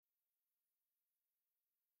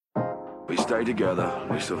We stay together,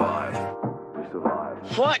 we survive. We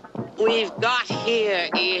survive. What we've got here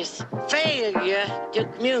is failure to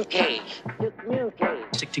communicate.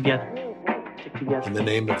 Stick together. Stick together. In the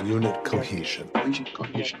name of unit cohesion.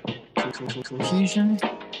 Cohesion.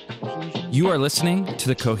 You are listening to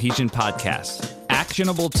the Cohesion Podcast.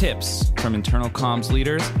 Actionable tips from internal comms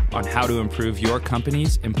leaders on how to improve your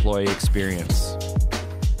company's employee experience.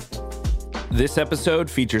 This episode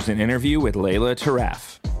features an interview with Laila Tarraf,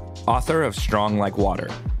 author of Strong Like Water.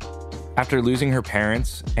 After losing her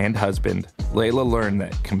parents and husband, Laila learned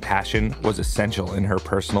that compassion was essential in her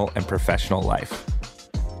personal and professional life.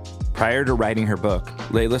 Prior to writing her book,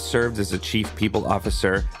 Laila served as a chief people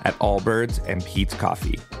officer at Allbirds and Peet's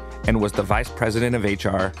Coffee and was the vice president of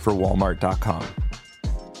HR for Walmart.com.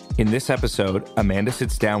 In this episode, Amanda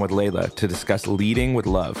sits down with Laila to discuss leading with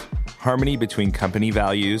love, harmony between company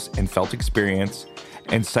values and felt experience,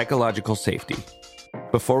 and psychological safety.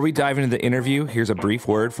 Before we dive into the interview, here's a brief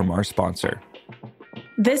word from our sponsor.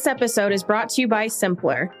 This episode is brought to you by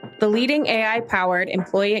Simpler, the leading AI-powered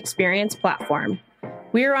employee experience platform.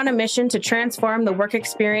 We are on a mission to transform the work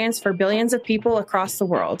experience for billions of people across the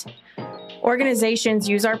world. Organizations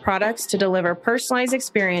use our products to deliver personalized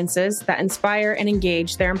experiences that inspire and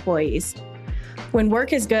engage their employees. When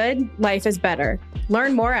work is good, life is better.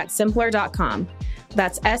 Learn more at simpler.com.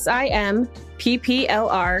 That's SIMPPLR.com.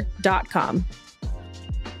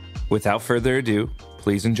 Without further ado,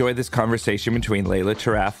 please enjoy this conversation between Laila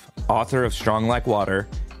Tarraf, author of Strong Like Water,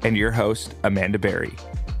 and your host, Amanda Berry,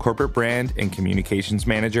 corporate brand and communications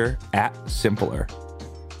manager at Simpler.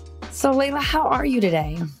 So, Laila, how are you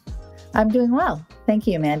today? I'm doing well. Thank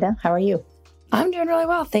you, Amanda. How are you? I'm doing really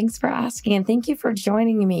well. Thanks for asking. And thank you for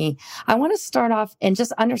joining me. I want to start off and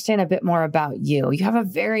just understand a bit more about you. You have a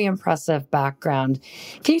very impressive background.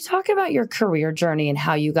 Can you talk about your career journey and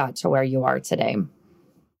how you got to where you are today?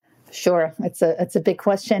 Sure. It's a big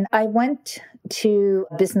question. I went to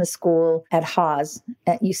business school at Haas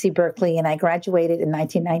at UC Berkeley, and I graduated in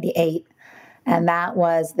 1998. And that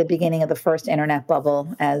was the beginning of the first internet bubble,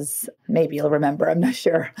 as maybe you'll remember. I'm not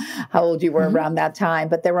sure how old you were around that time,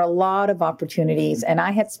 but there were a lot of opportunities. And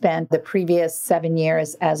I had spent the previous 7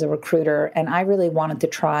 years as a recruiter, and I really wanted to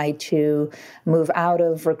try to move out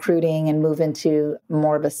of recruiting and move into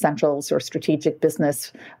more of a central or strategic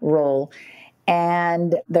business role.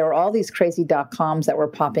 And there were all these crazy .coms that were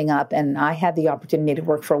popping up, and I had the opportunity to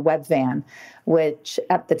work for Webvan, which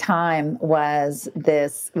at the time was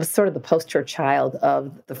sort of the poster child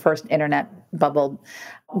of the first internet bubble.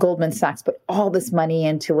 Goldman Sachs put all this money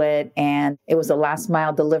into it, and it was a last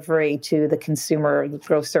mile delivery to the consumer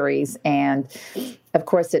groceries. And of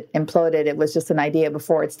course, it imploded. It was just an idea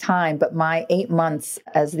before its time. But my 8 months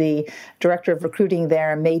as the director of recruiting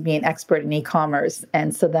there made me an expert in e-commerce.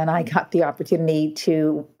 And so then I got the opportunity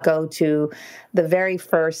to go to the very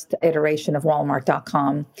first iteration of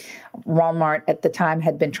Walmart.com. Walmart at the time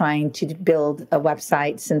had been trying to build a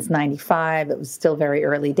website since 95. It was still very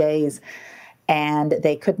early days. And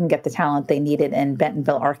they couldn't get the talent they needed in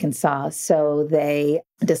Bentonville, Arkansas. So they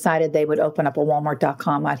decided they would open up a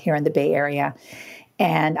Walmart.com out here in the Bay Area.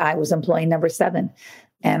 And I was employee number 7.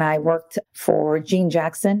 And I worked for Jean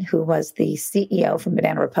Jackson, who was the CEO from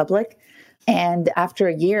Banana Republic. And after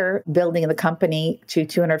a year building the company to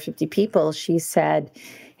 250 people, she said,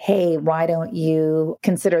 hey, why don't you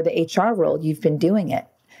consider the HR role? You've been doing it.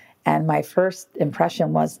 And my first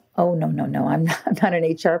impression was, oh, no, I'm not an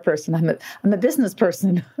HR person. I'm a business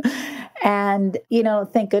person. And,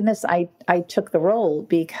 thank goodness I took the role,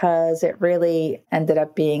 because it really ended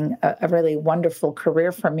up being a really wonderful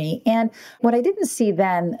career for me. And what I didn't see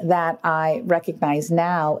then that I recognize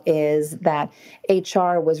now is that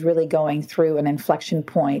HR was really going through an inflection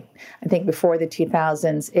point. I think before the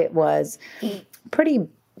 2000s, it was pretty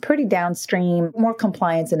downstream, more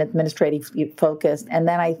compliance and administrative focused. And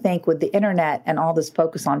then I think with the internet and all this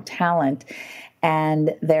focus on talent,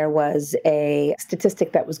 and there was a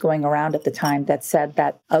statistic that was going around at the time that said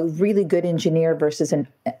that a really good engineer versus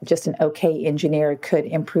just an okay engineer could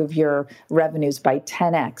improve your revenues by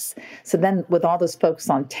 10x. So then with all this focus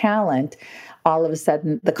on talent, all of a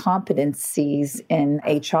sudden the competencies in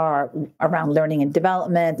HR around learning and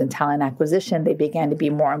development and talent acquisition, they began to be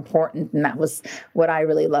more important. And that was what I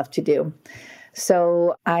really loved to do.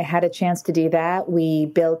 So I had a chance to do that. We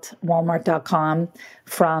built Walmart.com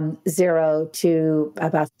from zero to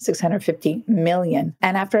about 650 million.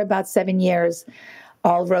 And after about 7 years,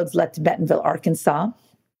 all roads led to Bentonville, Arkansas.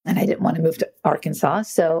 And I didn't want to move to Arkansas.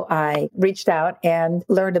 So I reached out and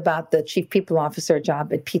learned about the chief people officer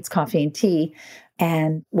job at Peet's Coffee and Tea.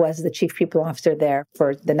 and was the chief people officer there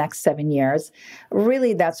for the next 7 years.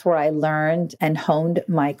 Really, that's where I learned and honed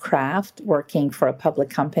my craft working for a public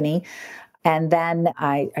company. And then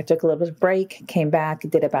I took a little bit of a break, came back,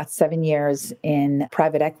 did about 7 years in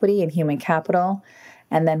private equity and human capital.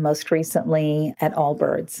 And then most recently at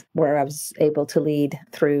Allbirds, where I was able to lead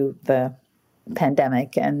through the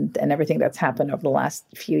pandemic and everything that's happened over the last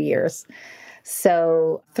few years.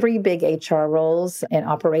 So 3 big HR roles in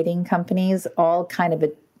operating companies, all kind of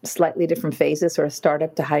at slightly different phases, or a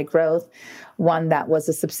startup to high growth. One that was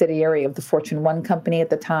a subsidiary of the Fortune 1 company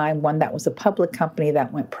at the time, one that was a public company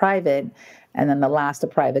that went private, and then the last, a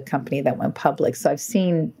private company that went public. So I've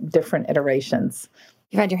seen different iterations.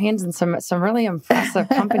 You've had your hands in some really impressive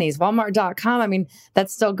companies. Walmart.com, I mean,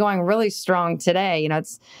 that's still going really strong today.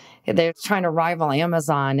 They're trying to rival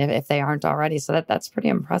Amazon if they aren't already. So that's pretty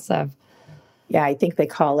impressive. Yeah, I think they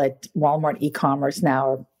call it Walmart e-commerce now.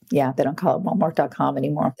 Or, yeah, they don't call it Walmart.com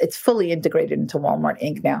anymore. It's fully integrated into Walmart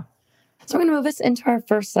Inc. now. So we're going to move us into our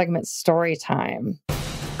first segment, Story Time.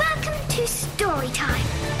 Welcome to Story Time.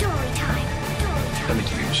 Story Time. Story Time. Let me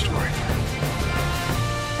tell you a story.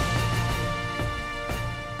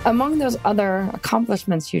 Among those other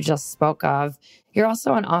accomplishments you just spoke of, you're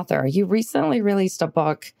also an author. You recently released a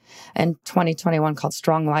book in 2021 called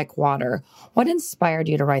Strong Like Water. What inspired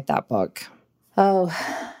you to write that book? Oh,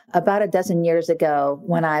 about a dozen years ago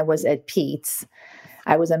when I was at Pete's,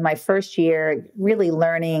 I was in my first year really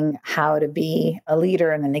learning how to be a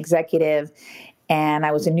leader and an executive. And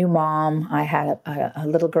I was a new mom. I had a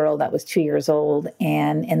little girl that was 2 years old.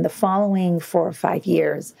 And in the following 4 or 5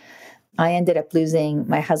 years, I ended up losing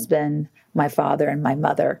my husband, my father, and my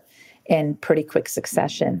mother in pretty quick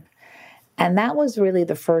succession. And that was really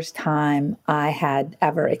the first time I had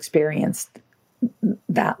ever experienced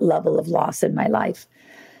that level of loss in my life.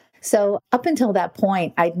 So up until that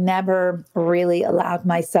point, I'd never really allowed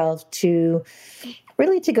myself to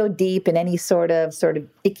go deep in any sort of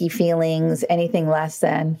icky feelings, anything less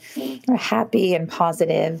than happy and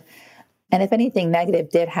positive. And if anything negative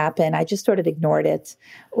did happen, I just sort of ignored it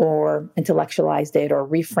or intellectualized it or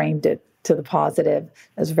reframed it to the positive.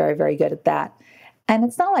 I was very, very good at that. And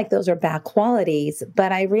it's not like those are bad qualities,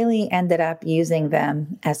 but I really ended up using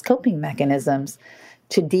them as coping mechanisms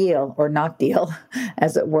to deal or not deal,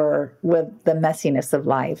 as it were, with the messiness of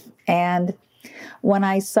life. And when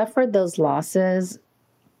I suffered those losses,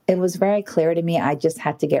 it was very clear to me I just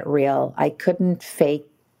had to get real. I couldn't fake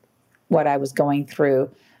what I was going through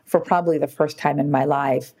for probably the first time in my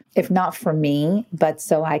life, if not for me, but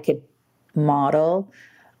so I could model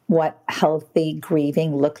what healthy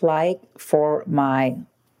grieving looked like for my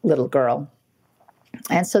little girl.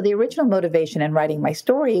 And so the original motivation in writing my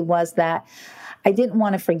story was that I didn't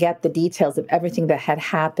want to forget the details of everything that had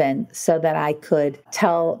happened so that I could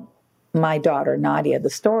tell my daughter, Nadia, the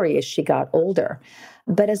story as she got older.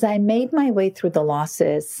 But as I made my way through the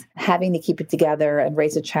losses, having to keep it together and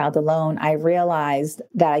raise a child alone, I realized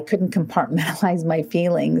that I couldn't compartmentalize my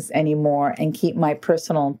feelings anymore and keep my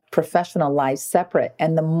personal and professional lives separate.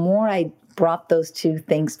 And the more I brought those two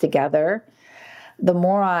things together, the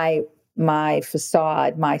more my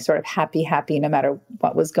facade, my sort of happy, no matter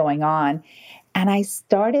what was going on. And I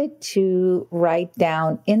started to write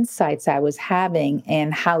down insights I was having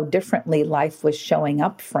and how differently life was showing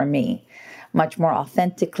up for me. Much more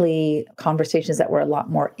authentically, conversations that were a lot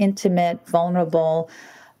more intimate, vulnerable,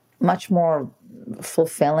 much more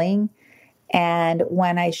fulfilling. And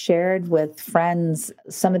when I shared with friends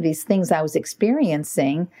some of these things I was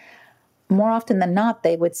experiencing, more often than not,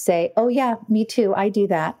 they would say, "Oh yeah, me too, I do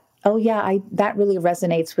that. Oh yeah, that really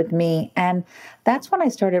resonates with me." And that's when I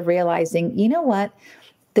started realizing, you know what?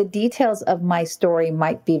 The details of my story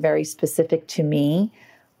might be very specific to me,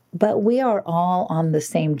 but we are all on the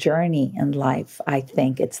same journey in life, I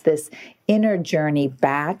think. It's this inner journey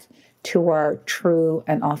back to our true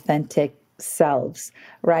and authentic selves,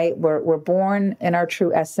 right? We're born in our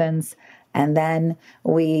true essence, and then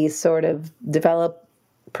we sort of develop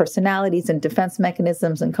personalities and defense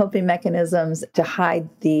mechanisms and coping mechanisms to hide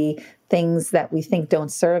the things that we think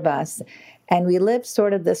don't serve us. And we live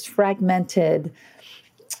sort of this fragmented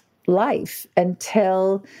life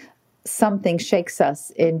until something shakes us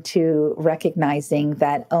into recognizing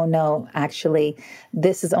that, oh no, actually,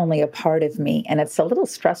 this is only a part of me. And it's a little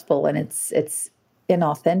stressful and it's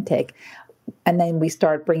inauthentic. And then we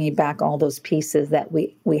start bringing back all those pieces that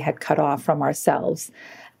we had cut off from ourselves.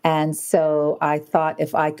 And so I thought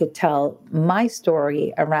if I could tell my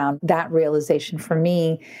story around that realization for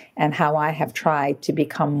me and how I have tried to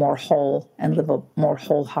become more whole and live a more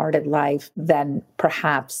wholehearted life, then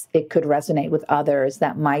perhaps it could resonate with others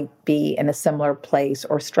that might be in a similar place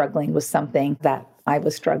or struggling with something that I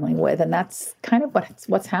was struggling with. And that's kind of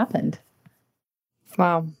what's happened.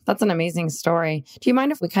 Wow, that's an amazing story. Do you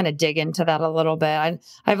mind if we kind of dig into that a little bit? I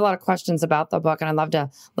have a lot of questions about the book, and I'd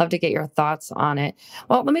love to get your thoughts on it.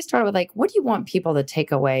 Well, let me start with what do you want people to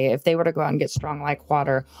take away if they were to go out and get strong like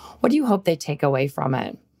water? What do you hope they take away from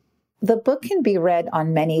it? The book can be read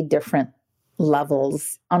on many different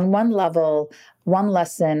levels. On one level, one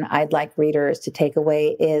lesson I'd like readers to take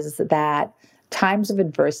away is that times of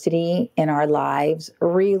adversity in our lives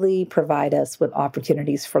really provide us with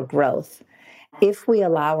opportunities for growth. If we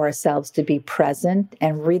allow ourselves to be present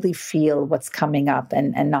and really feel what's coming up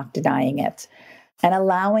and not denying it, and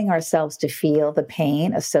allowing ourselves to feel the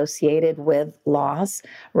pain associated with loss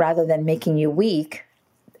rather than making you weak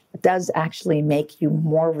does actually make you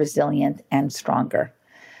more resilient and stronger.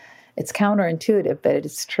 It's counterintuitive, but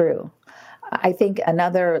it's true. I think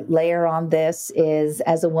another layer on this is,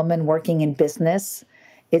 as a woman working in business,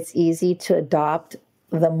 it's easy to adopt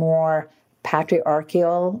the more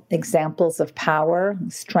patriarchal examples of power,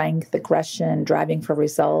 strength, aggression, driving for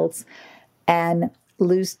results, and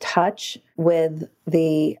lose touch with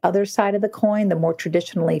the other side of the coin, the more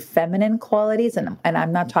traditionally feminine qualities. And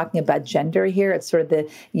I'm not talking about gender here. It's sort of the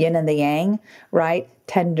yin and the yang, right?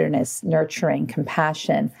 Tenderness, nurturing,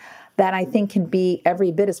 compassion, that I think can be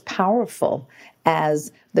every bit as powerful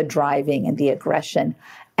as the driving and the aggression.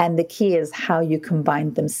 And the key is how you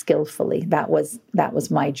combine them skillfully. That was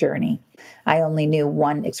my journey. I only knew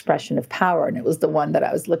one expression of power, and it was the one that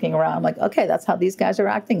I was looking around like, okay, that's how these guys are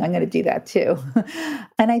acting. I'm going to do that too.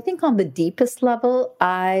 And I think on the deepest level,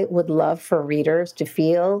 I would love for readers to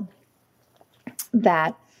feel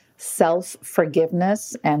that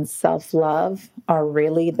self-forgiveness and self-love are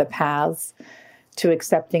really the paths to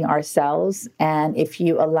accepting ourselves. And if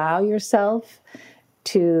you allow yourself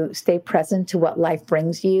to stay present to what life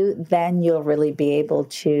brings you, then you'll really be able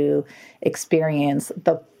to experience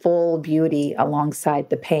the full beauty alongside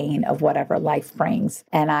the pain of whatever life brings.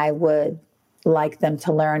 And I would like them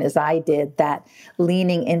to learn, as I did, that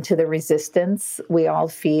leaning into the resistance we all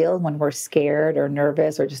feel when we're scared or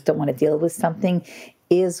nervous or just don't want to deal with something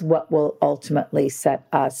is what will ultimately set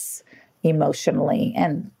us emotionally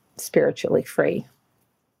and spiritually free.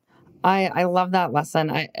 I love that lesson.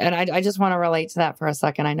 I just want to relate to that for a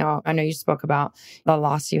second. I know you spoke about the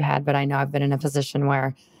loss you had, but I know I've been in a position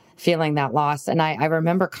where feeling that loss. And I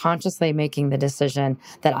remember consciously making the decision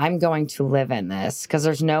that I'm going to live in this because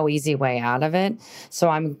there's no easy way out of it. So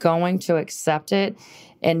I'm going to accept it.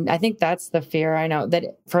 And I think that's the fear. I know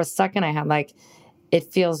that for a second I had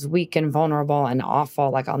it feels weak and vulnerable and awful.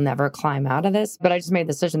 Like I'll never climb out of this. But I just made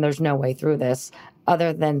the decision there's no way through this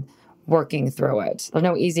other than working through it. There's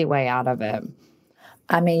no easy way out of it.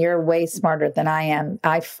 I mean, you're way smarter than I am.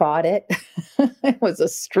 I fought it. It was a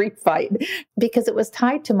street fight because it was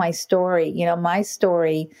tied to my story. You know, my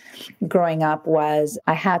story growing up was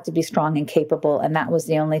I had to be strong and capable, and that was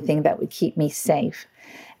the only thing that would keep me safe.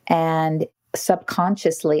 And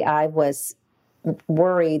subconsciously, I was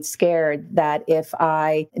worried, scared that if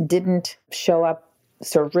I didn't show up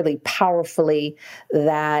sort of really powerfully,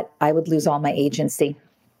 that I would lose all my agency.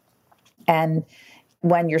 And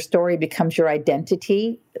when your story becomes your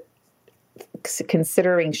identity,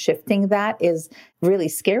 considering shifting that is really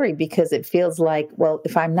scary because it feels like, well,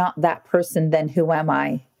 if I'm not that person, then who am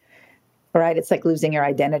I? Right? It's like losing your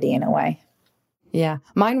identity in a way. Yeah.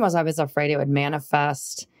 Mine was I was afraid it would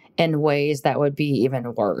manifest in ways that would be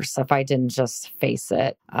even worse if I didn't just face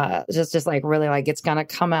it. Just really it's going to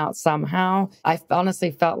come out somehow. I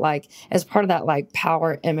honestly felt like as part of that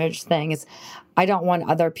power image thing is I don't want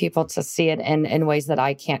other people to see it in ways that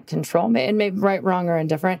I can't control, and maybe right, wrong, or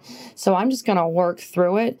indifferent. So I'm just going to work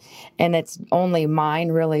through it. And it's only mine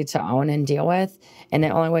really to own and deal with. And the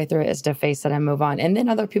only way through it is to face it and move on. And then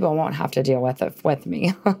other people won't have to deal with it with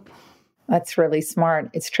me. That's really smart.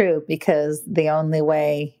 It's true because the only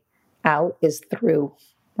way out is through,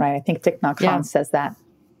 right? I think Thich Nhat Hanh says that.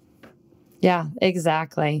 Yeah,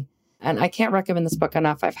 exactly. And I can't recommend this book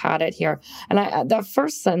enough. I've had it here. And the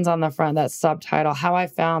first sentence on the front, that subtitle, How I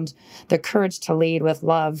Found the Courage to Lead with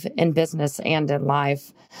Love in Business and in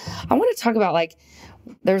Life. I want to talk about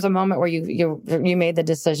there's a moment where you made the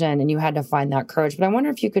decision and you had to find that courage. But I wonder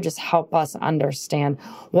if you could just help us understand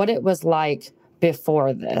what it was like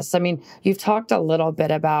before this. I mean, you've talked a little bit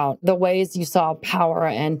about the ways you saw power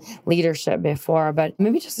and leadership before, but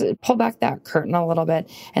maybe just pull back that curtain a little bit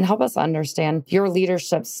and help us understand your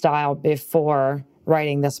leadership style before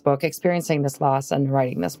writing this book, experiencing this loss and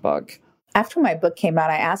writing this book. After my book came out,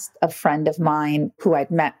 I asked a friend of mine who I'd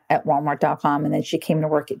met at Walmart.com, and then she came to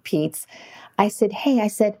work at Pete's. I said,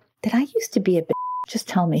 did I used to be a bitch? Just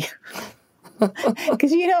tell me.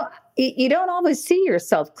 Because, you don't always see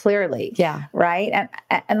yourself clearly. Yeah. Right.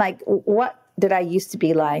 And like, what did I used to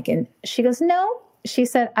be like? And she goes, no, she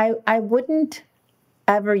said, I wouldn't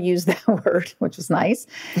ever use that word, which was nice.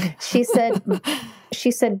 She said,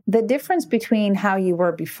 the difference between how you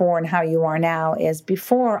were before and how you are now is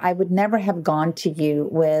before I would never have gone to you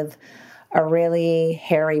with a really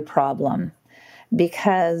hairy problem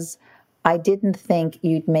because I didn't think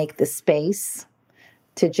you'd make the space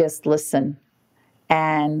to just listen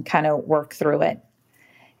and kind of work through it.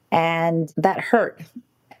 And that hurt,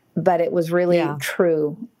 but it was really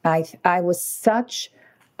true. I was such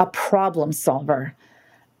a problem solver.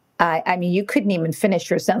 I mean, you couldn't even finish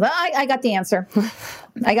your sentence. I got the answer.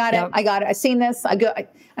 I got it. I got it. I've seen this. I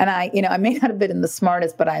may not have been the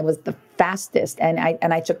smartest, but I was the fastest. And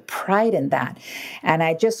I took pride in that. And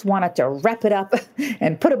I just wanted to wrap it up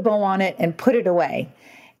and put a bow on it and put it away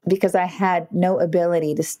because I had no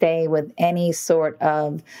ability to stay with any sort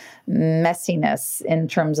of messiness in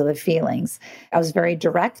terms of the feelings. I was very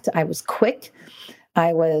direct. I was quick.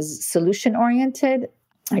 I was solution-oriented.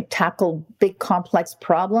 I tackled big, complex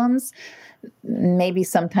problems. Maybe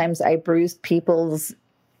sometimes I bruised people's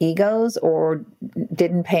egos or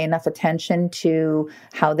didn't pay enough attention to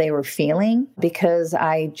how they were feeling because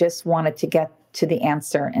I just wanted to get to the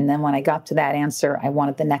answer. And then when I got to that answer, I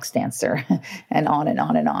wanted the next answer and on and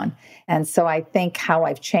on and on. And so I think how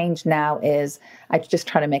I've changed now is I just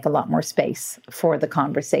try to make a lot more space for the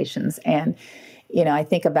conversations. And, I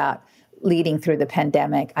think about leading through the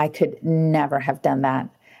pandemic. I could never have done that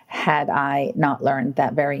had I not learned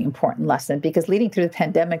that very important lesson, because leading through the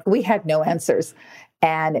pandemic, we had no answers.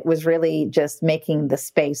 And it was really just making the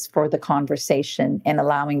space for the conversation and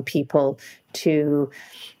allowing people to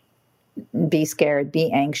be scared,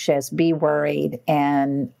 be anxious, be worried,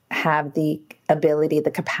 and have the ability,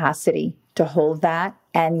 the capacity to hold that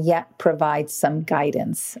and yet provide some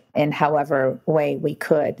guidance in however way we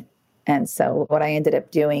could. And so what I ended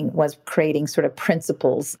up doing was creating sort of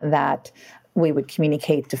principles that we would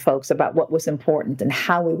communicate to folks about what was important and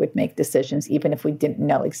how we would make decisions, even if we didn't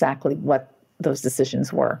know exactly what those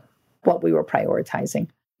decisions were, what we were prioritizing.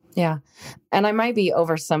 Yeah. And I might be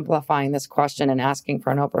oversimplifying this question and asking for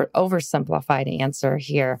an oversimplified answer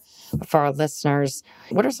here for our listeners.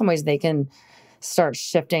 What are some ways they can start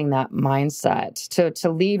shifting that mindset to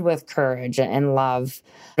lead with courage and love,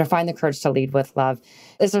 to find the courage to lead with love?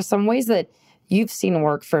 Is there some ways that you've seen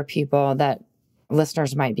work for people that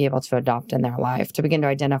listeners might be able to adopt in their life to begin to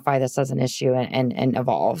identify this as an issue and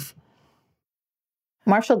evolve?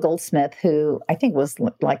 Marshall Goldsmith, who I think was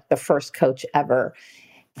like the first coach ever,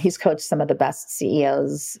 he's coached some of the best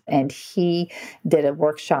CEOs, and he did a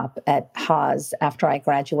workshop at Haas after I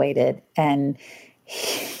graduated. And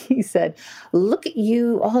he said, look at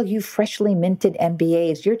you, all you freshly minted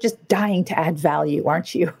MBAs. You're just dying to add value,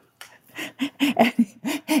 aren't you? And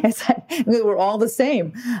it's like, we were all the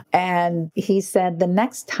same. And he said, the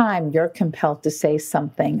next time you're compelled to say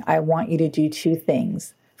something, I want you to do two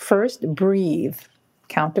things. First, breathe.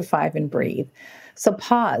 Count to 5 and breathe. So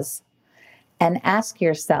pause and ask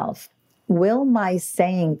yourself, will my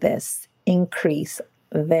saying this increase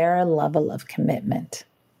their level of commitment?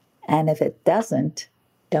 And if it doesn't,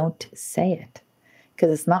 don't say it,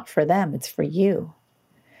 because it's not for them, it's for you.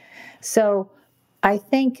 So I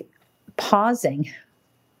think pausing,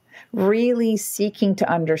 really seeking to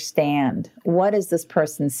understand, what is this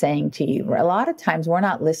person saying to you? A lot of times we're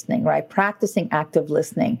not listening, right? Practicing active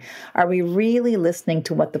listening. Are we really listening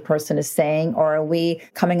to what the person is saying, or are we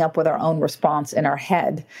coming up with our own response in our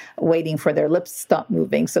head, waiting for their lips to stop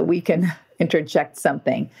moving so we can interject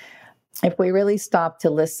something? If we really stop to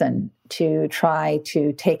listen, to try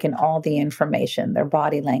to take in all the information, their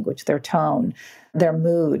body language, their tone, their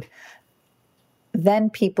mood, then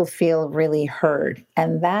people feel really heard.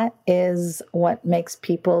 And that is what makes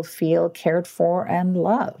people feel cared for and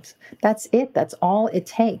loved. That's it. That's all it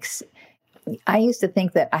takes. I used to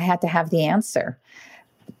think that I had to have the answer.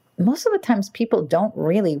 Most of the times people don't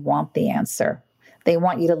really want the answer. They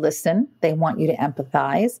want you to listen. They want you to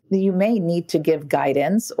empathize. You may need to give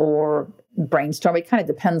guidance or brainstorm. It kind of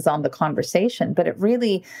depends on the conversation, but it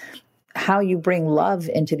really, how you bring love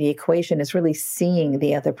into the equation is really seeing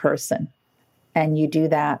the other person. And you do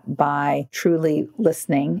that by truly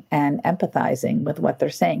listening and empathizing with what they're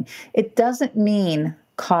saying. It doesn't mean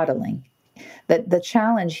coddling. The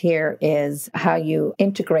challenge here is how you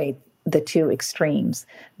integrate the two extremes.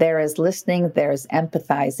 There is listening, there's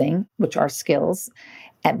empathizing, which are skills,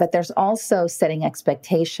 but there's also setting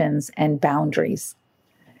expectations and boundaries.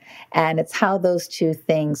 And it's how those two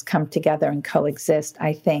things come together and coexist,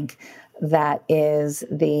 I think, that is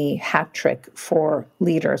the hat trick for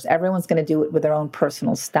leaders. Everyone's going to do it with their own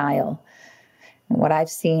personal style. And what I've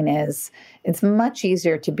seen is it's much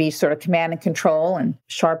easier to be sort of command and control and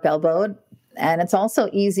sharp-elbowed. And it's also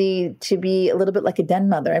easy to be a little bit like a den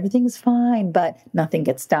mother. Everything's fine, but nothing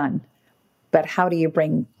gets done. But how do you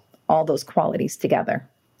bring all those qualities together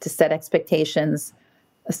to set expectations,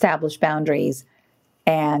 establish boundaries,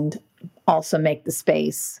 and also make the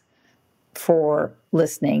space for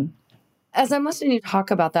listening? As I'm listening to you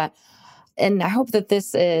talk about that, and I hope that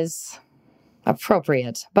this is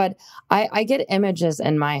appropriate, but I get images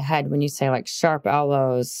in my head when you say like sharp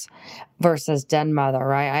elbows versus den mother,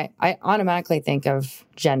 right? I automatically think of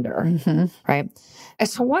gender, right? And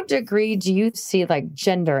so what degree do you see like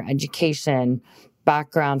gender education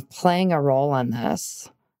background playing a role in this?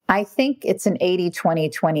 I think it's an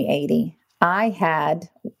 80-20, 20-80. I had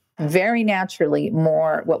very naturally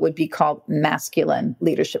more what would be called masculine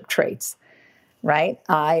leadership traits, right?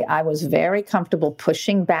 I was very comfortable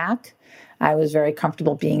pushing back. I was very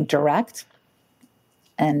comfortable being direct.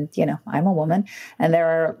 And, I'm a woman. And there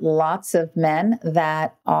are lots of men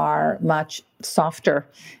that are much softer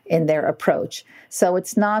in their approach. So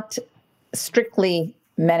it's not strictly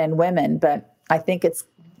men and women, but I think it's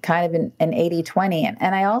kind of an 80-20.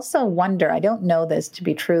 And I also wonder, I don't know this to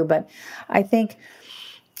be true, but I think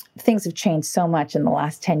things have changed so much in the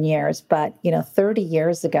last 10 years. But, 30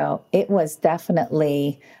 years ago, it was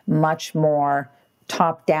definitely much more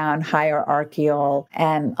top-down, hierarchical,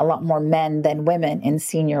 and a lot more men than women in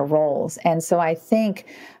senior roles. And so I think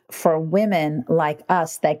for women like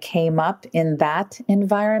us that came up in that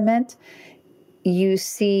environment, you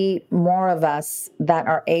see more of us that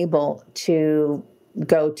are able to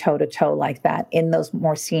go toe-to-toe like that in those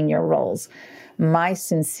more senior roles. My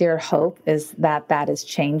sincere hope is that that is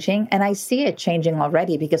changing. And I see it changing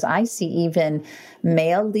already because I see even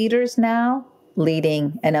male leaders now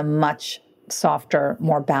leading in a much softer,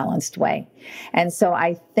 more balanced way. And so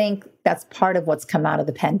I think that's part of what's come out of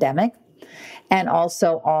the pandemic. And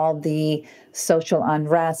also all the social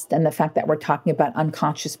unrest and the fact that we're talking about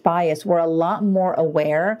unconscious bias. We're a lot more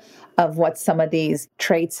aware of what some of these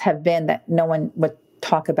traits have been that no one would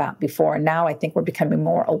talk about before. And now I think we're becoming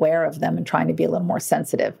more aware of them and trying to be a little more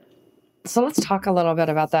sensitive. So let's talk a little bit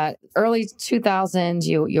about that. Early 2000s,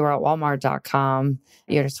 you were at Walmart.com.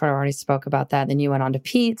 You sort of already spoke about that. Then you went on to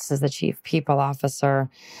Pete's as the chief people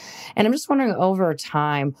officer. And I'm just wondering, over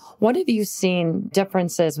time, what have you seen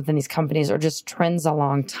differences within these companies or just trends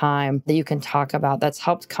along time that you can talk about that's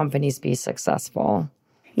helped companies be successful?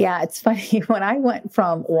 Yeah, it's funny. When I went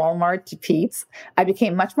from Walmart to Pete's, I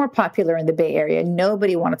became much more popular in the Bay Area.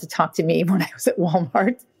 Nobody wanted to talk to me when I was at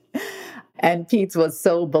Walmart. And Pete's was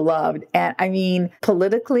so beloved. And I mean,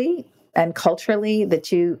 politically and culturally, the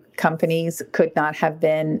two companies could not have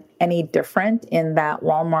been any different in that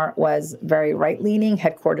Walmart was very right-leaning,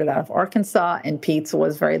 headquartered out of Arkansas, and Pete's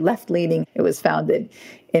was very left-leaning. It was founded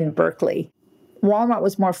in Berkeley. Walmart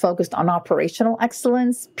was more focused on operational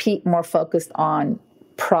excellence, Pete more focused on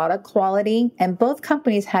product quality, and both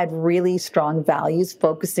companies had really strong values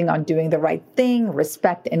focusing on doing the right thing,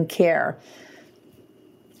 respect, and care.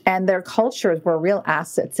 And their cultures were real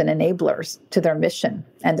assets and enablers to their mission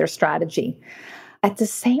and their strategy. At the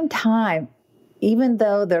same time, even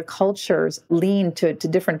though their cultures leaned to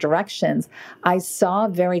different directions, I saw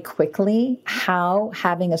very quickly how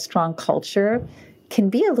having a strong culture can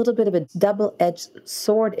be a little bit of a double-edged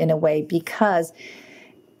sword in a way, because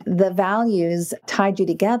the values tied you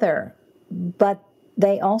together, but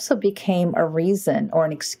they also became a reason or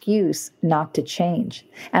an excuse not to change.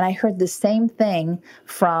 And I heard the same thing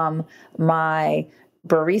from my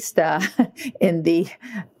barista in the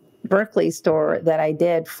Berkeley store that I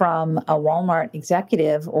did from a Walmart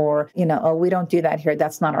executive, or, oh, we don't do that here.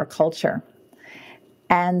 That's not our culture.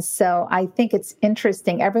 And so I think it's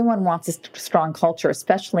interesting. Everyone wants a strong culture,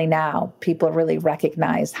 especially now. People really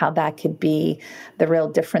recognize how that could be the real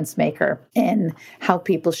difference maker in how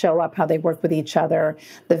people show up, how they work with each other,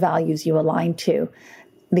 the values you align to.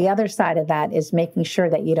 The other side of that is making sure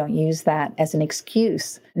that you don't use that as an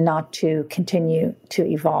excuse not to continue to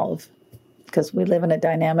evolve, because we live in a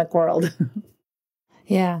dynamic world.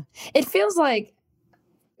 Yeah. It feels like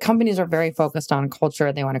companies are very focused on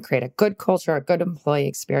culture. They want to create a good culture, a good employee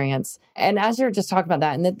experience. And as you're just talking about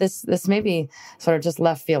that, and this may be sort of just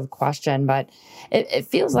left field question, but it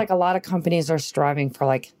feels like a lot of companies are striving for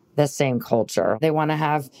like the same culture. They want to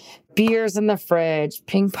have beers in the fridge,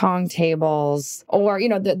 ping pong tables, or,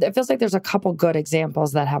 it feels like there's a couple good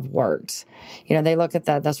examples that have worked. They look at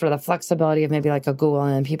the sort of the flexibility of maybe like a Google,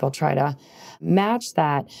 and then people try to match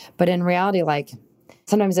that. But in reality, like,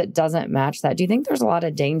 sometimes it doesn't match that. Do you think there's a lot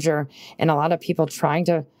of danger in a lot of people trying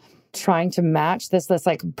to match this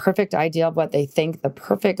like perfect ideal of what they think the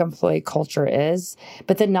perfect employee culture is,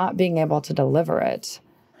 but then not being able to deliver it?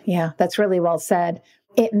 Yeah, that's really well said.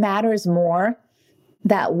 It matters more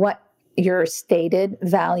that what your stated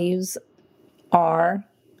values are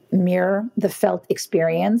mirror the felt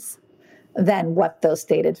experience than what those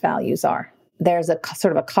stated values are. There's a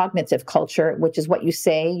sort of a cognitive culture, which is what you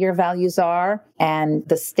say your values are and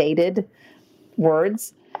the stated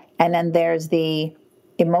words. And then there's the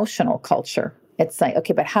emotional culture. It's like,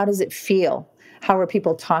 okay, but how does it feel? How are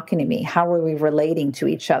people talking to me? How are we relating to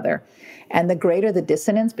each other? And the greater the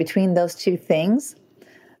dissonance between those two things,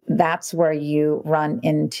 that's where you run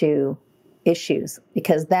into issues,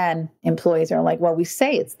 because then employees are like, well, we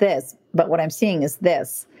say it's this, but what I'm seeing is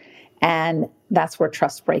this. And that's where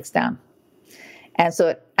trust breaks down. And so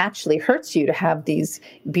it actually hurts you to have these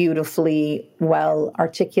beautifully well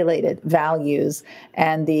articulated values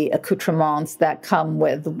and the accoutrements that come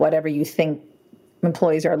with whatever you think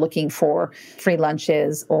employees are looking for, free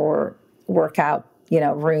lunches or workout,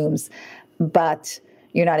 rooms. But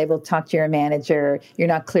you're not able to talk to your manager. You're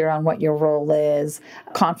not clear on what your role is.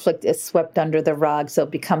 Conflict is swept under the rug, so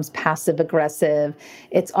it becomes passive aggressive.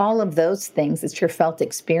 It's all of those things. It's your felt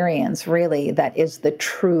experience, really, that is the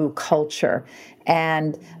true culture.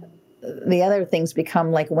 And the other things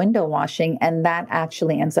become like window washing, and that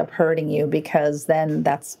actually ends up hurting you, because then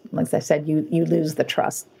that's, like I said, you lose the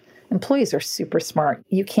trust. Employees are super smart.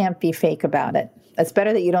 You can't be fake about it. It's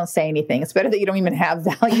better that you don't say anything. It's better that you don't even have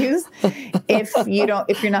values if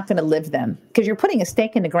you're not going to live them, because you're putting a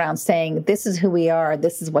stake in the ground saying, this is who we are.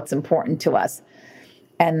 This is what's important to us.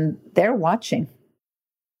 And they're watching.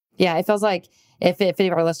 Yeah. It feels like if any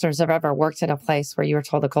of our listeners have ever worked in a place where you were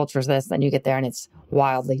told the culture is this, then you get there and it's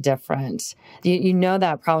wildly different. You know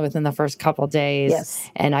that probably within the first couple of days. Yes.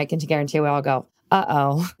 And I can guarantee we all go,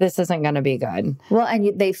 this isn't going to be good. Well,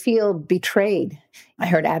 and they feel betrayed. I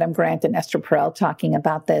heard Adam Grant and Esther Perel talking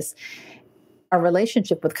about this. Our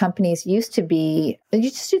relationship with companies used to be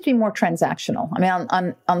more transactional. I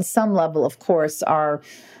mean, on some level, of course, our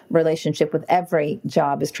relationship with every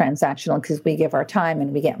job is transactional because we give our time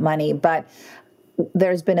and we get money. But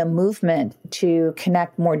there's been a movement to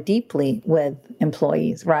connect more deeply with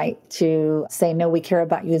employees, right? To say, no, we care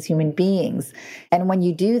about you as human beings. And when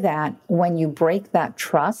you do that, when you break that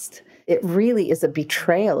trust, it really is a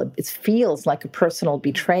betrayal. It feels like a personal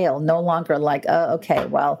betrayal, no longer like, oh, okay,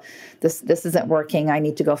 well, this isn't working. I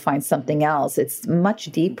need to go find something else. It's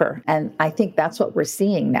much deeper. And I think that's what we're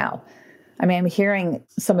seeing now. I mean, I'm hearing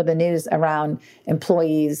some of the news around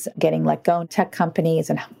employees getting let go in tech companies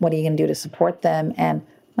and what are you going to do to support them? And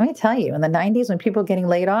let me tell you, in the 90s, when people were getting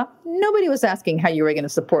laid off, nobody was asking how you were going to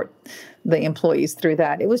support the employees through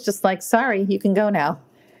that. It was just like, sorry, you can go now.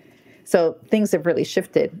 So things have really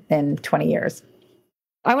shifted in 20 years.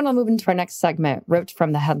 I want to move into our next segment, Ripped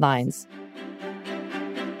from the Headlines.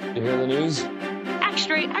 You hear the news?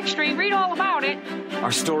 Extra, read all about it.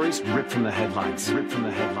 Our stories ripped from the headlines, ripped from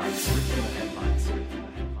the headlines, ripped from the headlines, ripped from the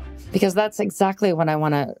headlines. Because that's exactly what I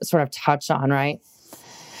want to sort of touch on, right?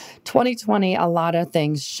 2020, a lot of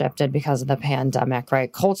things shifted because of the pandemic,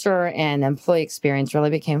 right? Culture and employee experience really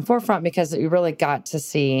became forefront because you really got to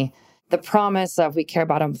see the promise of we care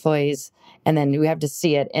about employees, and then we have to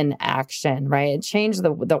see it in action, right? It changed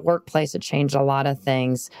the workplace. It changed a lot of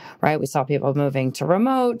things, right? We saw people moving to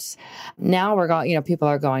remote. Now we're going, people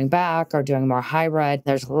are going back or doing more hybrid.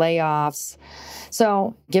 There's layoffs.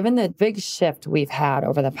 So given the big shift we've had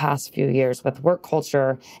over the past few years with work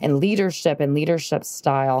culture and leadership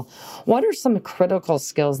style, what are some critical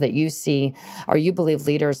skills that you see or you believe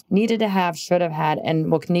leaders needed to have, should have had,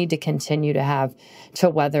 and will need to continue to have to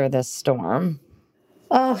weather this storm?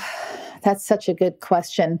 Oh, that's such a good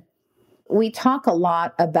question. We talk a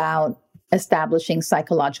lot about establishing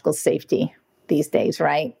psychological safety these days,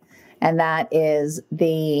 right? And that is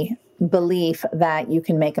the belief that you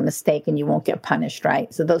can make a mistake and you won't get punished,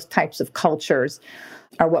 right? So those types of cultures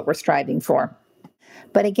are what we're striving for.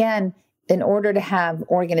 But again, in order to have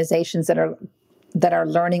organizations that are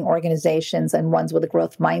learning organizations and ones with a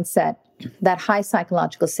growth mindset, that high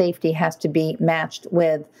psychological safety has to be matched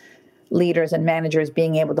with leaders and managers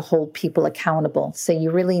being able to hold people accountable. So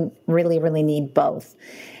you really, really, really need both.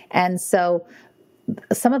 And so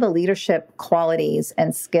some of the leadership qualities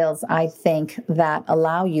and skills, I think, that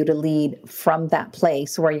allow you to lead from that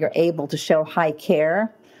place where you're able to show high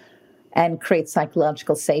care and create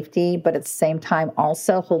psychological safety, but at the same time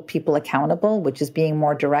also hold people accountable, which is being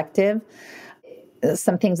more directive.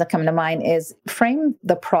 Some things that come to mind is frame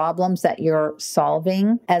the problems that you're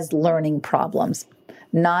solving as learning problems,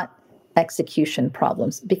 not execution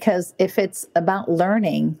problems. Because if it's about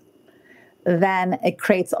learning, then it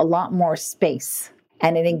creates a lot more space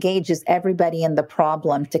and it engages everybody in the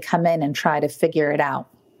problem to come in and try to figure it out.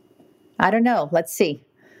 I don't know. Let's see.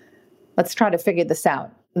 Let's try to figure this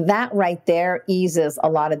out. That right there eases a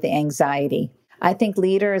lot of the anxiety. I think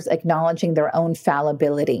leaders acknowledging their own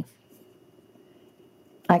fallibility.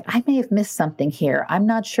 Like, I may have missed something here. I'm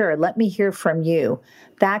not sure. Let me hear from you.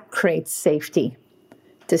 That creates safety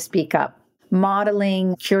to speak up.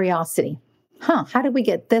 Modeling curiosity. How did we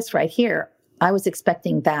get this right here? I was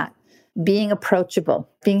expecting that. Being approachable,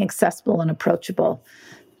 being accessible and approachable.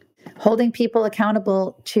 Holding people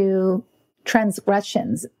accountable to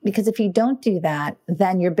transgressions. Because if you don't do that,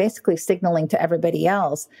 then you're basically signaling to everybody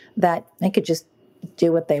else that they could just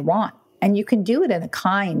do what they want. And you can do it in a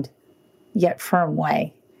kind yet firm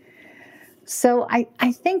way. So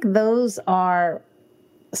I think those are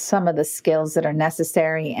some of the skills that are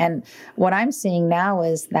necessary. And what I'm seeing now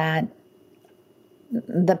is that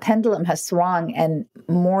the pendulum has swung and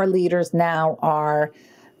more leaders now are,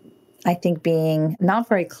 I think, being not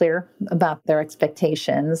very clear about their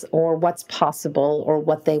expectations or what's possible or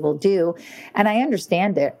what they will do. And I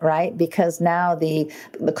understand it, right? Because now the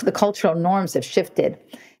cultural norms have shifted.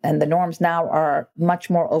 And the norms now are much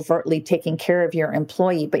more overtly taking care of your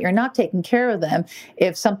employee, but you're not taking care of them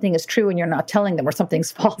if something is true and you're not telling them, or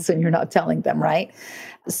something's false and you're not telling them, right?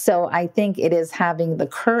 So I think it is having the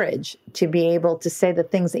courage to be able to say the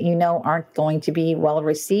things that you know aren't going to be well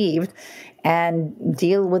received and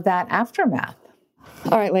deal with that aftermath.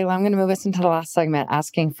 All right, Laila, I'm going to move us into the last segment,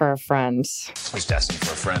 asking for a friend. Just asking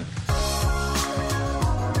for a friend.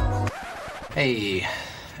 Hey,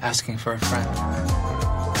 asking for a friend.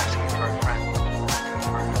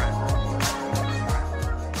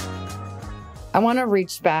 I want to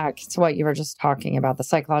reach back to what you were just talking about, the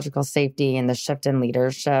psychological safety and the shift in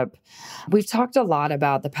leadership. We've talked a lot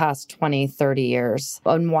about the past 20, 30 years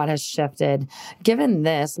and what has shifted. Given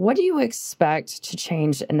this, what do you expect to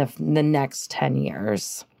change in the next 10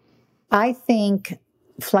 years? I think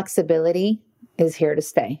flexibility is here to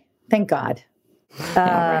stay. Thank God.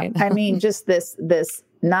 Yeah, right. I mean, just this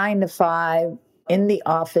 9 to 5 in the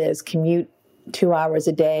office, commute 2 hours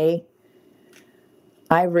a day.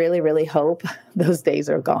 I really, really hope those days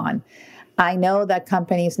are gone. I know that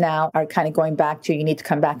companies now are kind of going back to, you need to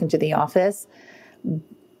come back into the office,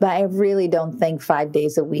 but I really don't think 5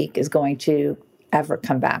 days a week is going to ever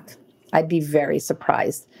come back. I'd be very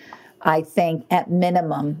surprised. I think at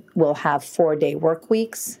minimum, we'll have 4-day work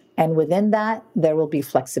weeks. And within that, there will be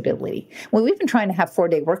flexibility. Well, we've been trying to have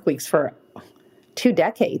 4-day work weeks for 2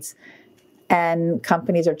 decades, and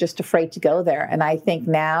companies are just afraid to go there. And I think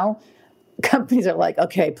now companies are like,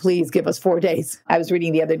 okay, please give us 4 days. I was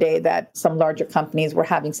reading the other day that some larger companies were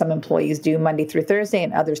having some employees do Monday through Thursday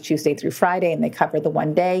and others Tuesday through Friday, and they cover the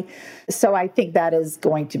 1 day. So I think that is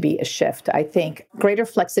going to be a shift. I think greater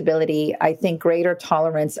flexibility, I think greater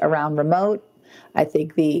tolerance around remote. I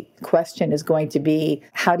think the question is going to be,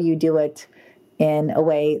 how do you do it in a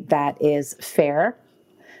way that is fair?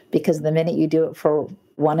 Because the minute you do it for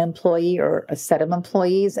one employee or a set of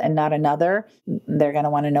employees and not another, they're going to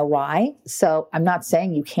want to know why. So I'm not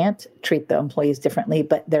saying you can't treat the employees differently,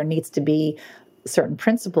 but there needs to be certain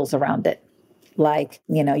principles around it. Like,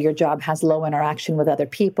 your job has low interaction with other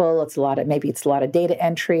people. Maybe it's a lot of data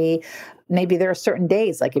entry. Maybe there are certain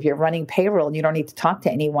days, like if you're running payroll and you don't need to talk to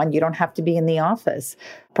anyone, you don't have to be in the office.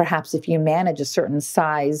 Perhaps if you manage a certain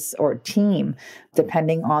size or team,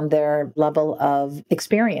 depending on their level of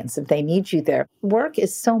experience, if they need you there. Work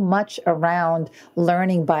is so much around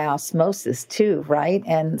learning by osmosis too, right?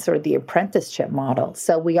 And sort of the apprenticeship model.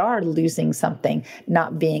 So we are losing something,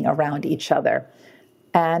 not being around each other.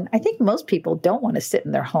 And I think most people don't want to sit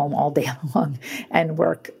in their home all day long and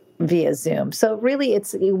work via Zoom. So really,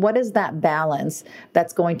 it's what is that balance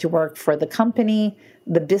that's going to work for the company,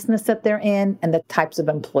 the business that they're in, and the types of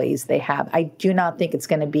employees they have. I do not think it's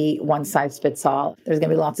going to be one size fits all. There's going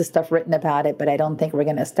to be lots of stuff written about it, but I don't think we're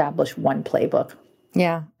going to establish one playbook.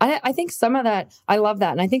 Yeah, I think some of that, I love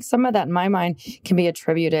that. And I think some of that in my mind can be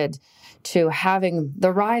attributed to having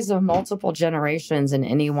the rise of multiple generations in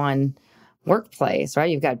any one workplace, right?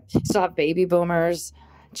 You still have baby boomers,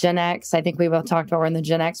 Gen X. I think we both talked about we're in the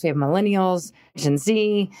Gen X. We have millennials, Gen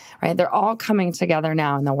Z, right? They're all coming together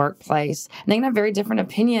now in the workplace. And they can have very different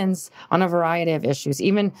opinions on a variety of issues,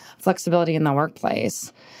 even flexibility in the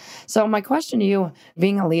workplace. So my question to you,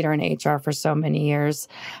 being a leader in HR for so many years,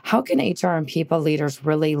 how can HR and people leaders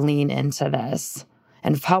really lean into this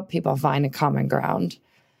and help people find a common ground?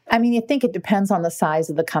 I mean, you think it depends on the size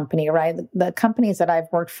of the company, right? The companies that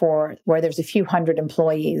I've worked for, where there's a few hundred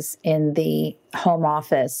employees in the home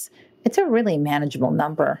office, it's a really manageable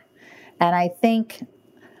number. And I think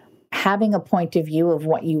having a point of view of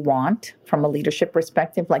what you want from a leadership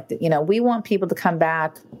perspective, like, we want people to come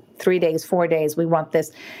back 3 days, 4 days, we want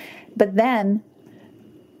this. But then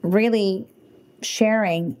really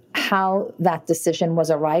sharing how that decision was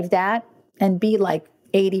arrived at and be like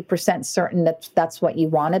 80% certain that that's what you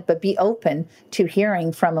wanted, but be open to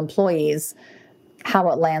hearing from employees how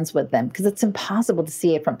it lands with them, because it's impossible to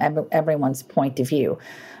see it from everyone's point of view.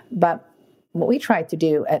 But what we tried to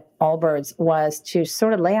do at Allbirds was to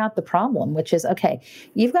sort of lay out the problem, which is, okay,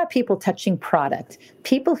 you've got people touching product.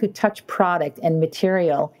 People who touch product and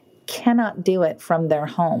material cannot do it from their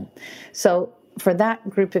home. So for that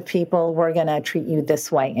group of people, we're going to treat you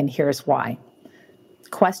this way, and here's why.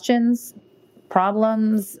 Questions,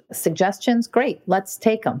 problems, suggestions, great, let's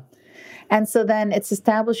take them. And so then it's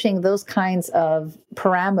establishing those kinds of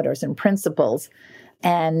parameters and principles,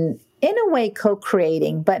 and in a way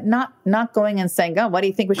co-creating, but not going and saying, oh, what do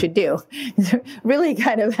you think we should do? Really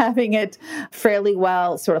kind of having it fairly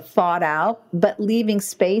well sort of thought out, but leaving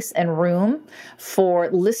space and room for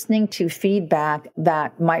listening to feedback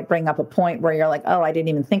that might bring up a point where you're like, oh, I didn't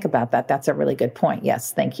even think about that. That's a really good point.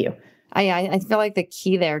 Yes, thank you. I feel like the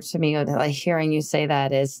key there to me, like hearing you say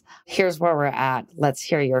that, is here's where we're at. Let's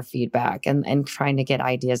hear your feedback, and trying to get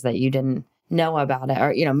ideas that you didn't know about it,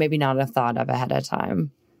 or, maybe not have thought of ahead of time.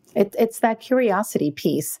 It's that curiosity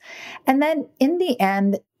piece. And then in the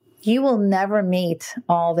end, you will never meet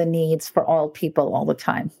all the needs for all people all the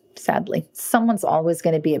time, sadly. Someone's always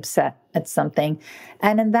going to be upset at something.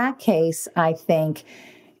 And in that case, I think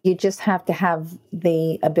you just have to have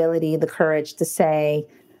the ability, the courage to say,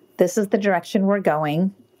 this is the direction we're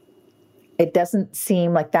going. It doesn't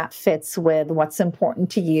seem like that fits with what's important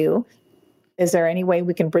to you. Is there any way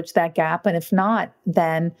we can bridge that gap? And if not,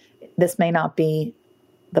 then this may not be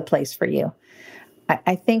the place for you.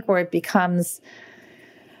 I think where it becomes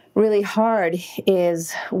really hard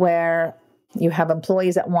is where you have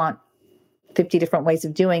employees that want 50 different ways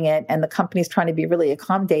of doing it, and the company's trying to be really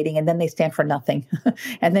accommodating, and then they stand for nothing,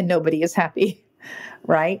 and then nobody is happy,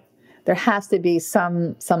 right? There has to be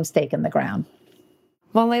some stake in the ground.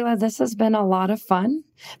 Well, Laila, this has been a lot of fun.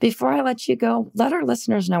 Before I let you go, let our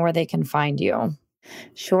listeners know where they can find you.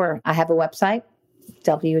 Sure. I have a website,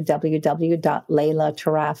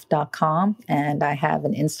 www.lailatarraf.com, and I have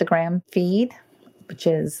an Instagram feed, which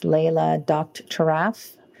is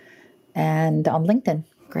laila.tarraf, and on LinkedIn.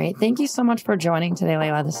 Great. Thank you so much for joining today,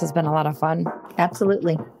 Laila. This has been a lot of fun.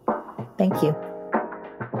 Absolutely. Thank you.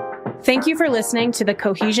 Thank you for listening to the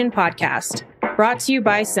Cohesion Podcast, brought to you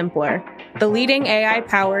by Simpler, the leading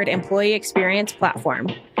AI-powered employee experience platform.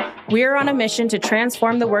 We are on a mission to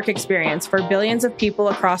transform the work experience for billions of people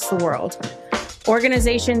across the world.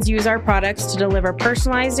 Organizations use our products to deliver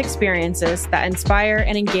personalized experiences that inspire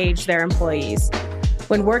and engage their employees.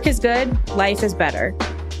 When work is good, life is better.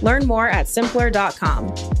 Learn more at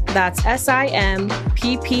simpler.com. That's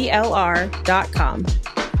SIMPPLR.com.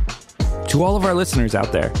 To all of our listeners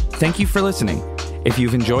out there, thank you for listening. If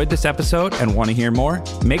you've enjoyed this episode and want to hear more,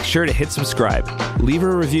 make sure to hit subscribe, leave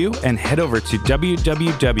a review, and head over to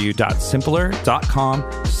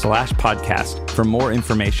www.simpler.com/podcast for more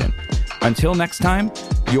information. Until next time,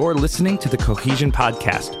 you're listening to the Cohesion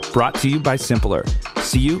Podcast, brought to you by Simpler.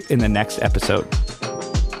 See you in the next episode.